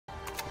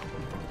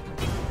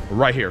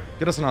Right here.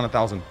 Get us in on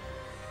 1,000.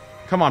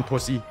 Come on,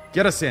 pussy.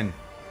 Get us in.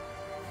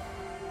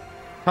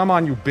 Come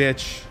on, you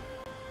bitch.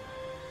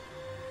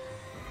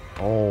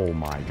 Oh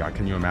my god.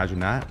 Can you imagine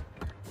that?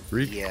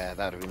 Freak? Yeah,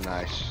 that would be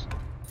nice.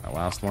 That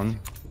last one.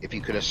 If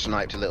you could have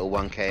sniped a little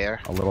 1K-er.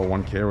 A little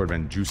 1K would have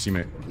been juicy,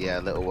 mate. Yeah,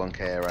 a little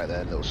 1K-er right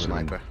there. Little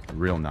sniper.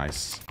 Real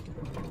nice.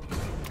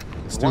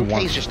 Let's do 1K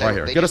one is just right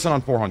here. Get us in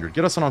on 400.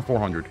 Get us in on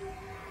 400.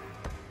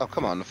 Oh,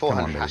 come on. The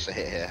 400 has to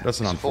hit here. Get us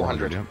in on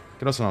 400. Yeah.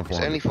 Get us in on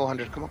 400. It's only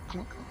 400. Come on,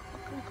 come on, come on,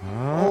 come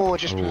on. Oh, it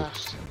just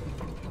passed.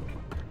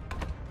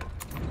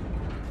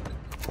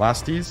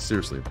 Last tease?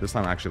 Seriously. This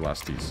time actually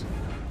last tease.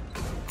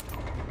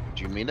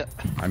 Do you mean it?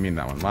 I mean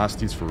that one. Last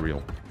tease for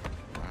real.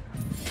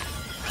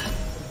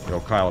 Yo,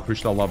 Kyle, I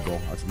appreciate that love, bro.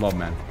 That's love,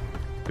 man.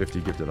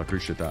 50 gifted. I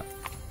appreciate that.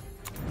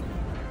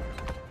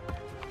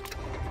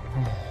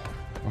 Oh,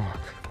 fuck.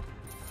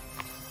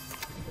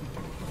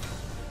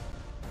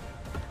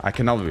 I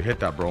cannot believe we hit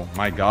that, bro.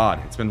 My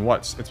god. It's been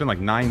what? It's been like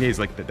 9 days.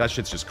 Like, that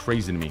shit's just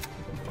crazy to me.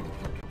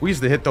 We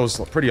used to hit those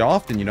pretty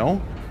often, you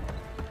know?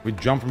 We'd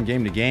jump from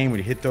game to game.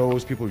 We'd hit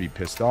those. People would be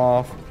pissed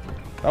off.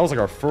 That was like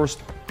our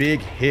first big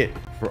hit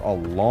for a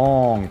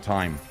long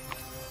time.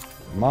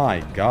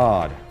 My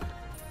god.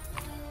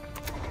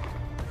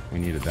 We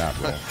needed that,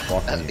 bro.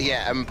 Fuck me.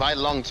 Yeah, and by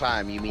long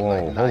time, you mean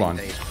whoa, like 9 hold on.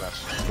 days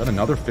plus. Is that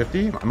another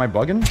 50? Am I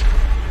bugging?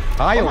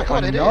 Kyle, oh my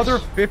god, another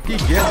 50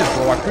 gifted,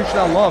 bro. I appreciate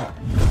that love.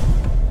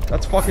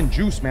 That's fucking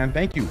juice, man.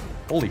 Thank you.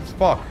 Holy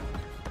fuck.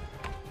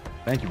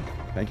 Thank you.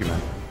 Thank you,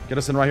 man. Get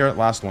us in right here.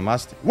 Last one.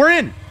 We're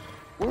in!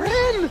 We're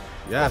in!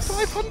 Yes.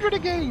 500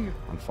 again!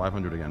 On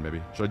 500 again,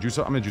 baby. Should I juice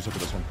up? I'm gonna juice up for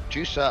this one.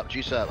 Juice up,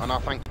 and I'll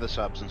thank for the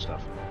subs and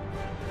stuff.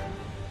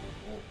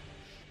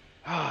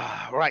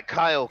 Right,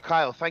 Kyle,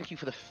 thank you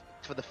for the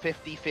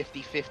 50,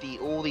 50, 50,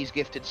 all these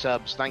gifted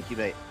subs. Thank you,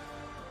 mate.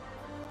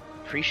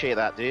 Appreciate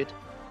that, dude.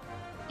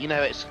 You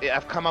know,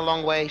 I've come a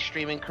long way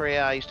streaming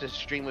career. I used to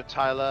stream with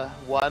Tyler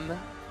 1,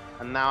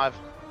 and now I've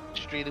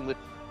streaming with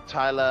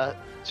Tyler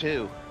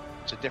 2.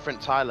 It's a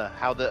different Tyler.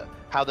 How the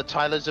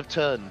Tylers have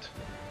turned.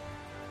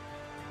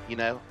 You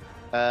know.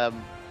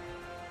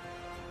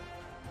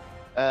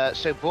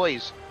 So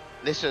boys,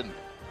 listen.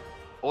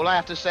 All I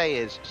have to say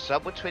is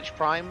sub with Twitch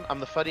Prime. I'm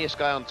the funniest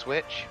guy on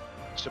Twitch.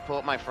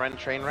 Support my friend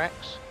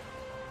Trainwreckstv.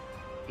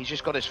 He's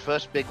just got his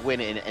first big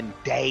win in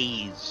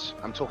days.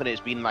 I'm talking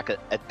it's been like a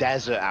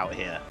desert out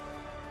here.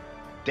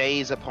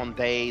 Days upon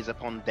days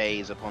upon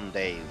days upon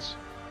days.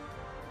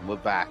 And we're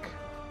back.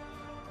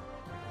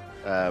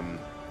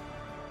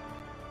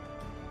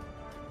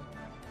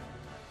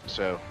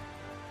 So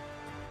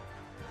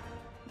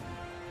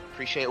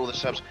appreciate all the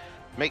subs.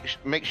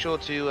 Make sure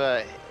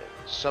to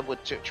sub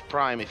with Twitch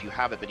Prime if you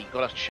have it, but you've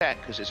got to check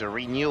because it's a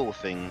renewal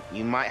thing.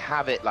 You might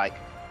have it like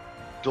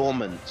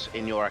dormant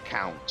in your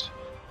account,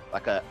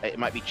 like it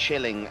might be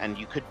chilling and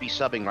you could be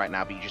subbing right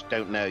now but you just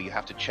don't know. You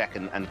have to check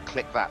and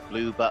click that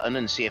blue button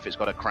and see if it's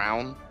got a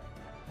crown,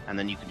 and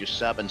then you can just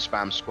sub and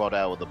spam squad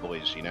L with the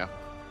boys, you know.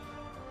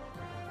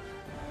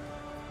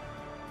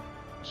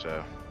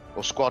 So,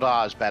 or squad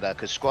R is better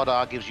because squad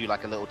R gives you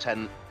like a little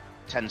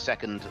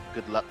 10-second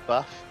good luck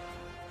buff,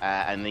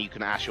 and then you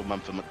can ask your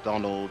mum for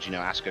McDonald's, you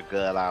know, ask a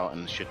girl out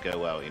and it should go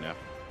well, you know.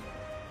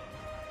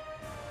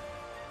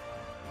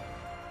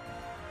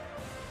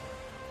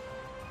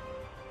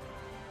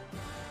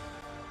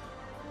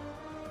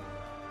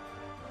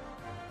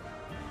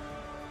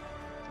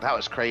 That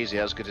was crazy.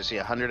 That was good to see.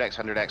 100x,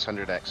 100x,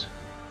 100x.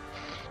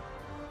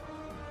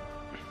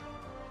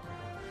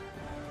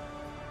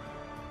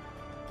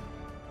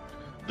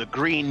 The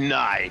Green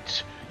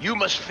Knight. You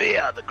must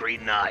fear the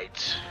Green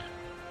Knight.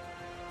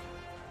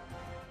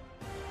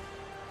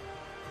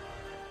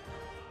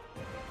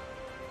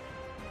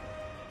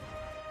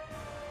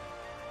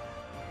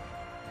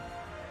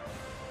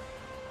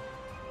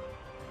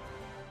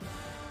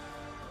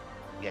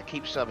 Yeah,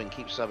 keep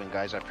subbing,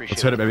 guys. I appreciate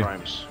Let's hit it, baby.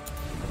 Primes.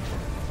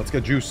 Let's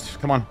get juiced.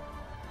 Come on.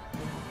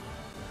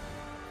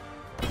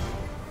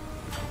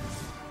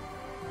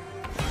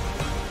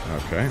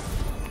 Okay.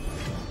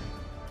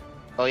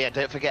 Oh yeah,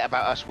 don't forget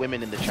about us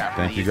women in the chat.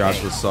 Thank you guys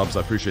for the subs.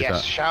 I appreciate that.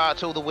 Yes, shout out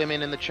to all the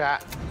women in the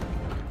chat.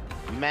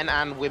 Men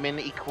and women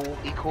equal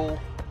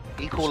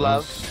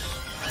love.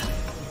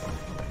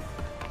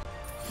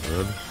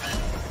 Good.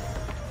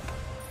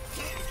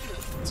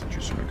 That's a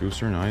juicer and a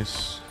gooser.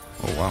 Nice.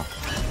 Oh wow.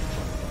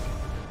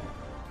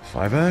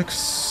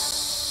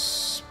 5x.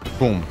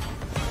 Boom.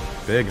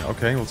 Big.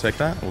 Okay, we'll take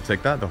that. We'll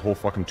take that. The whole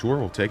fucking tour.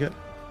 We'll take it.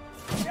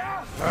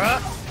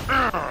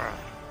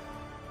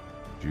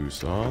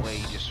 Juice us. The way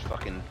he just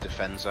fucking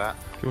defends that.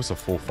 Give us a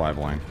full 5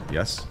 line.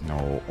 Yes?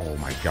 No. Oh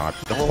my god.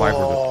 The 5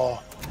 were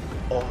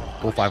the...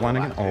 full 5 line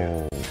again?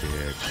 Oh,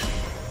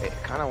 bitch. It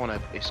kind of want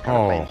to... It's kind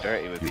of playing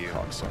dirty with you.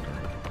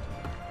 Cocksucker.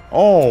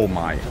 Oh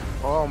my.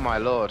 Oh my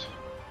lord.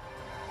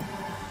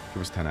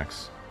 Give us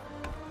 10x.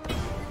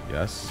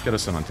 Yes. Get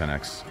us in on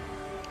 10x.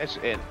 It's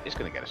in. It's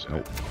going to get us in.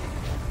 Nope.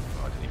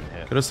 Oh, I didn't even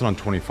hit. Get us in on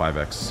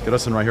 25x. Get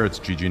us in right here. It's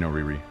GG, no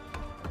Riri.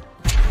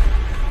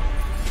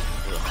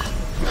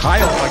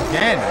 Kyle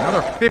again.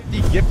 Another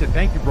 50 gifted.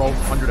 Thank you, bro.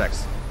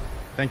 100x.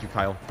 Thank Thank you,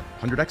 Kyle.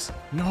 100x?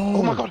 No.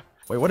 Oh my god.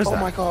 Wait, what is that?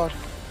 Oh my god.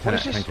 10,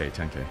 What is this? 10k,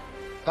 10k.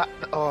 That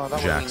would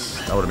Jacks.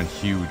 have That would have been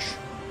huge.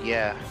 been...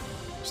 Yeah.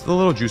 Just a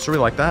little juicer. We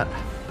like that.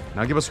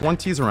 Now give us one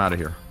teaser and we're out of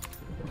here.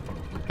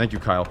 Thank you,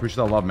 Kyle. Appreciate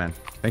that love, man.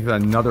 Thank you for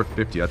that another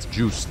 50. That's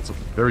juice. That's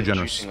very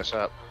generous. Juicing us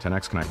up.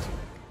 10x connect.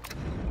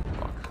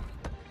 Fuck.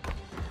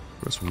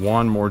 Give us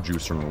one more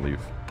juicer and we'll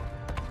leave.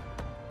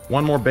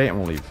 One more bait and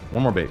we'll leave.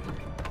 One more bait.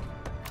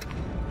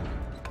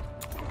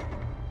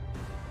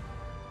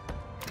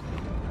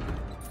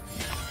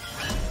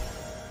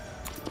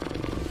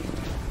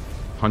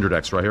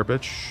 $100x right here,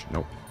 bitch.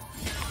 Nope.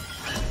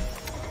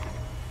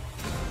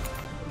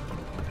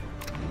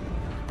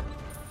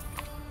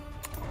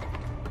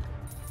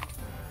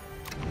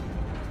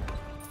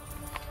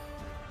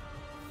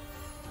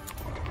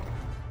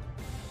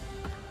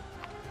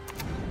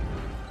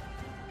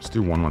 Let's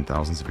do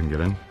 1/1000 see if we can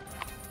get in.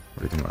 What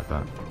do you think about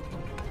that?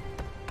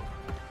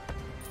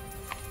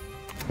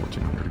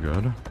 1400,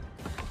 good.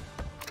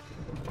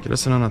 Get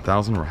us in on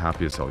 1,000, we're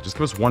happy as hell. Just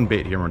give us one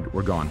bait here and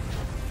we're gone.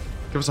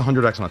 Give us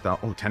 100x on 1,000.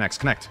 Oh, 10x,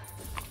 connect.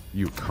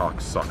 You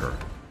cocksucker.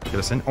 Get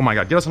us in. Oh my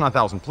god, get us on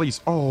 1,000,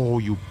 please. Oh,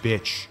 you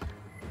bitch.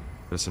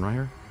 Get us in right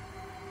here.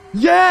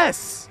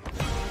 Yes!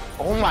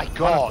 Oh my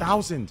god. On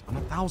 1,000. On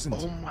 1,000.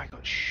 Oh my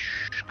god.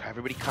 Shh. Okay,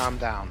 everybody calm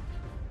down.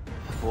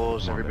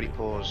 Pause, everybody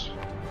pause.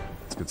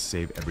 It's good to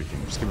save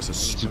everything. Just give us a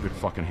stupid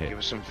fucking hit. Give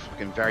us some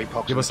fucking very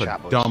pox Give us a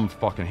chat, boys. dumb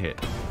fucking hit.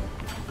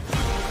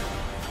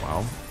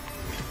 Wow.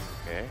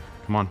 Okay.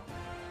 Come on.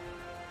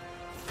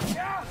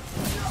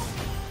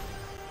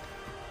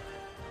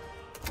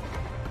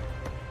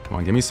 Come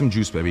on, give me some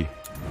juice, baby.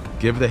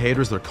 Give the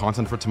haters their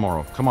content for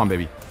tomorrow. Come on,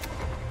 baby.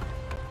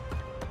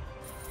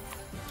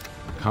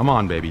 Come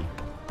on, baby.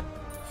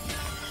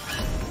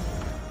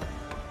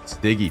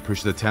 Stiggy,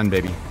 push the 10,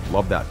 baby.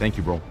 Love that. Thank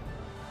you, bro.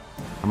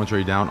 How much are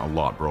you down? A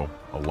lot, bro.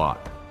 A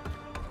lot.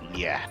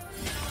 Yeah.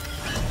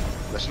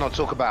 Let's not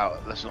talk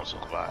about it.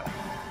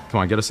 Come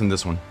on, get us in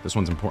this one. This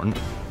one's important.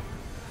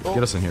 Oh,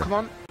 Get us in here. Come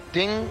on.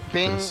 Ding,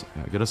 bing.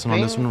 Get us in on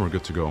bing. this one and we're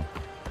good to go.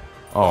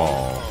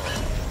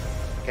 Oh.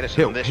 Get us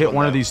on this Hit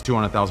one though. of these two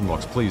on 1,000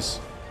 bucks, please.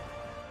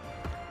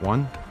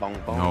 One? Bong,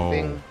 bong, No.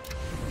 bing.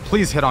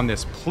 Please hit on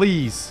this,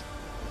 please.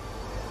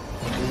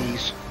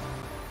 Please.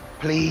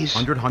 Please.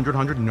 100, 100,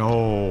 100.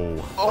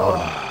 No.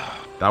 Oh.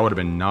 That would have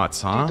been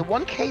nuts, huh? Dude, the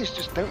 1Ks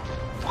just don't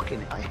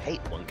fucking... I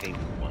hate 1K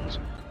ones.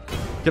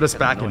 Get us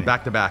back in,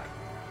 back to back.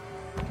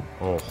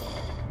 Oh.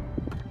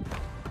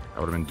 That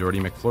would have been Dirty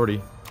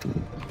McFlirty.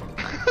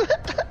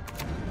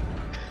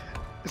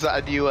 Is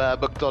that a new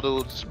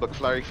McDonald's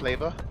McFlurry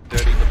flavor?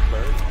 Dirty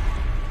McFlurry?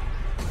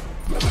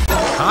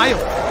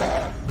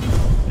 Kyle!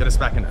 Get us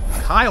back in there.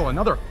 Kyle,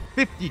 another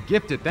 50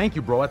 gifted. Thank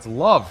you, bro. That's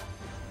love.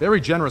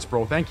 Very generous,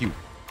 bro. Thank you.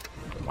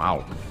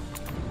 Wow.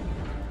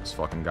 This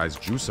fucking guy's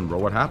juicing, bro.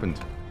 What happened?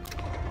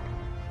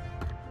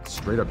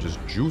 Straight up just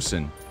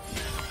juicing.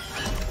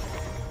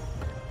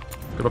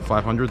 Good up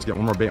 500s. Get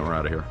one more bait and we're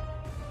out of here.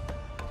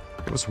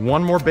 Give us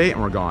one more bait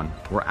and we're gone.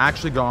 We're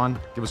actually gone.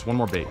 Give us one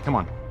more bait. Come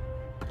on.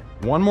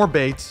 One more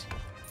bait.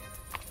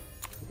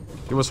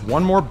 Give us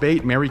one more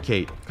bait, Mary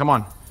Kate. Come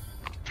on.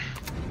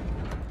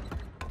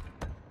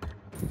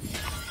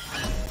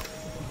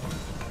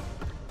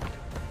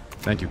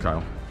 Thank you,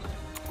 Kyle.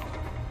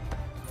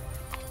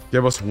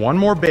 Give us one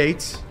more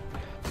bait.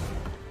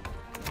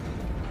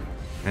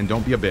 And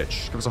don't be a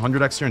bitch. Give us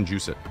 100x here and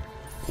juice it.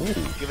 Ooh.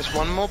 Give us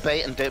one more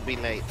bait and don't be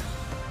late.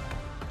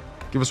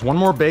 Give us one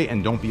more bait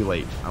and don't be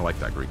late. I like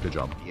that, Greek. Good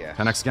job. Yes.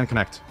 10x again,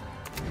 connect.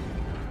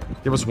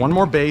 Give us one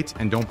more bait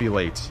and don't be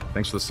late.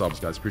 Thanks for the subs,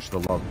 guys.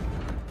 Appreciate the love.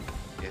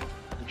 Yeah.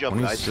 Good job,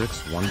 guys.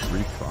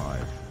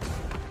 26,135.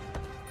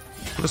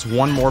 Give us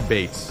one more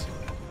bait.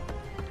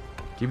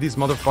 Give these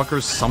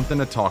motherfuckers something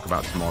to talk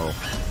about tomorrow.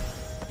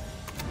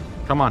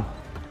 Come on.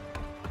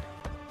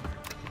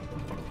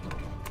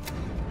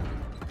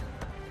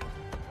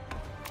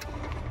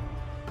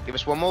 Give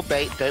us one more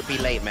bait. Don't be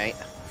late, mate.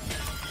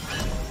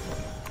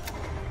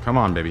 Come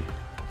on, baby.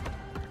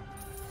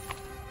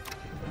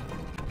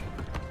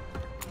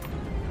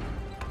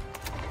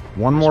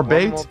 One more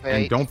bait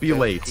and don't be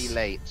late. Don't be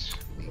late.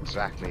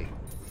 Exactly.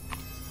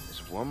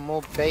 Just one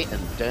more bait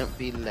and don't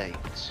be late.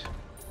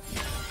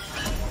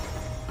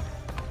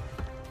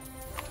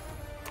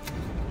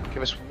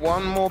 Give us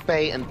one more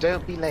bait and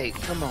don't be late.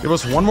 Come on. Give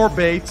us one more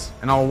bait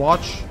and I'll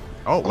watch.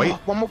 Oh, wait.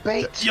 One more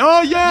bait.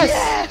 Oh, yes!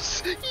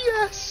 Yes!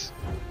 Yes!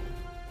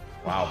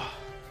 Wow.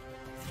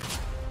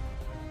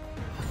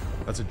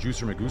 That's a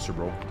juicer McGooser,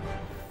 bro.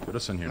 Put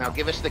us in here Now now.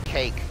 give us the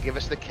cake. Give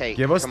us the cake.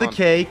 Give us Come the on.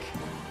 cake.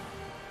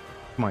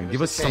 Come on,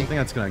 give us the cake. something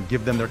that's going to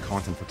give them their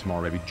content for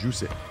tomorrow, baby.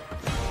 Juice it.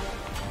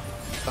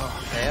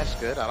 Oh, okay, that's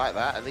good. I like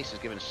that. At least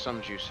it's giving us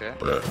some juice here.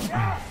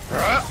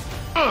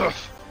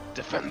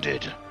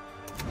 Defended.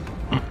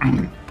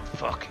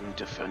 Fucking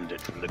defended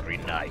from the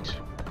Green Knight.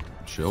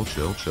 Chill,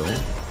 chill, chill.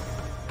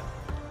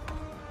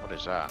 What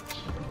is that?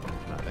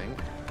 Nothing.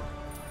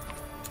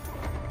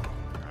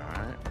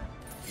 Alright.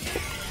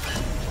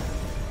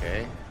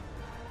 Okay.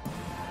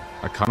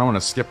 I kind of want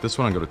to skip this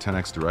one and go to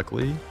 10x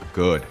directly.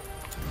 Good.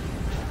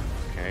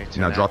 Okay.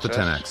 Now drop the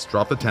 10x.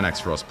 Drop the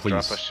 10x for us, please.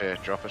 Drop us here.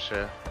 Drop us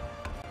here.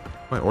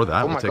 Wait, or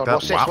that. Oh We'll my take God, that.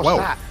 what's this? Wow. What's Whoa.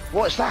 that?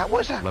 What's that?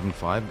 What's that?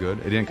 11.5, good.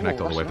 It didn't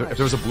connect all the way. That's If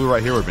there was a blue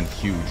right here, it would have been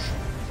huge.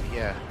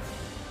 Yeah.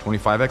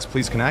 25x,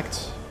 please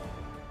connect.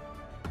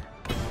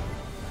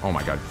 Oh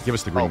my God, give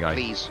us the green guy.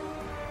 Please.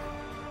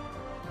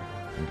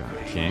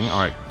 King. All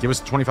right, give us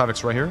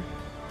 25x right here.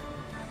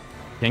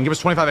 King, give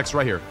us 25x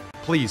right here,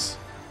 please.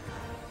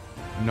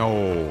 No.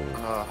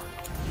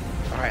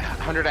 All right,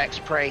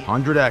 100x, pray.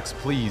 100x,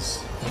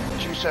 please.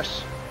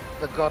 Jesus,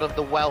 the god of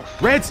the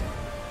wealth. Reds!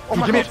 Oh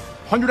my give me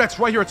God. 100x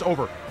right here, it's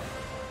over.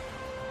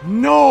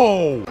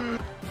 No!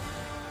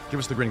 Give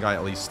us the green guy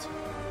at least.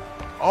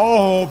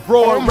 Oh,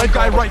 bro, a red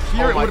guy right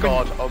here. Oh my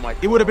God. Oh my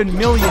God. It would have been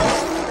millions.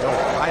 Yo,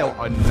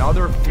 Kyle,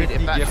 another 50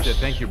 Dude, gifted.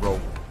 Thank you, bro.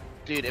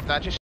 Dude, if that just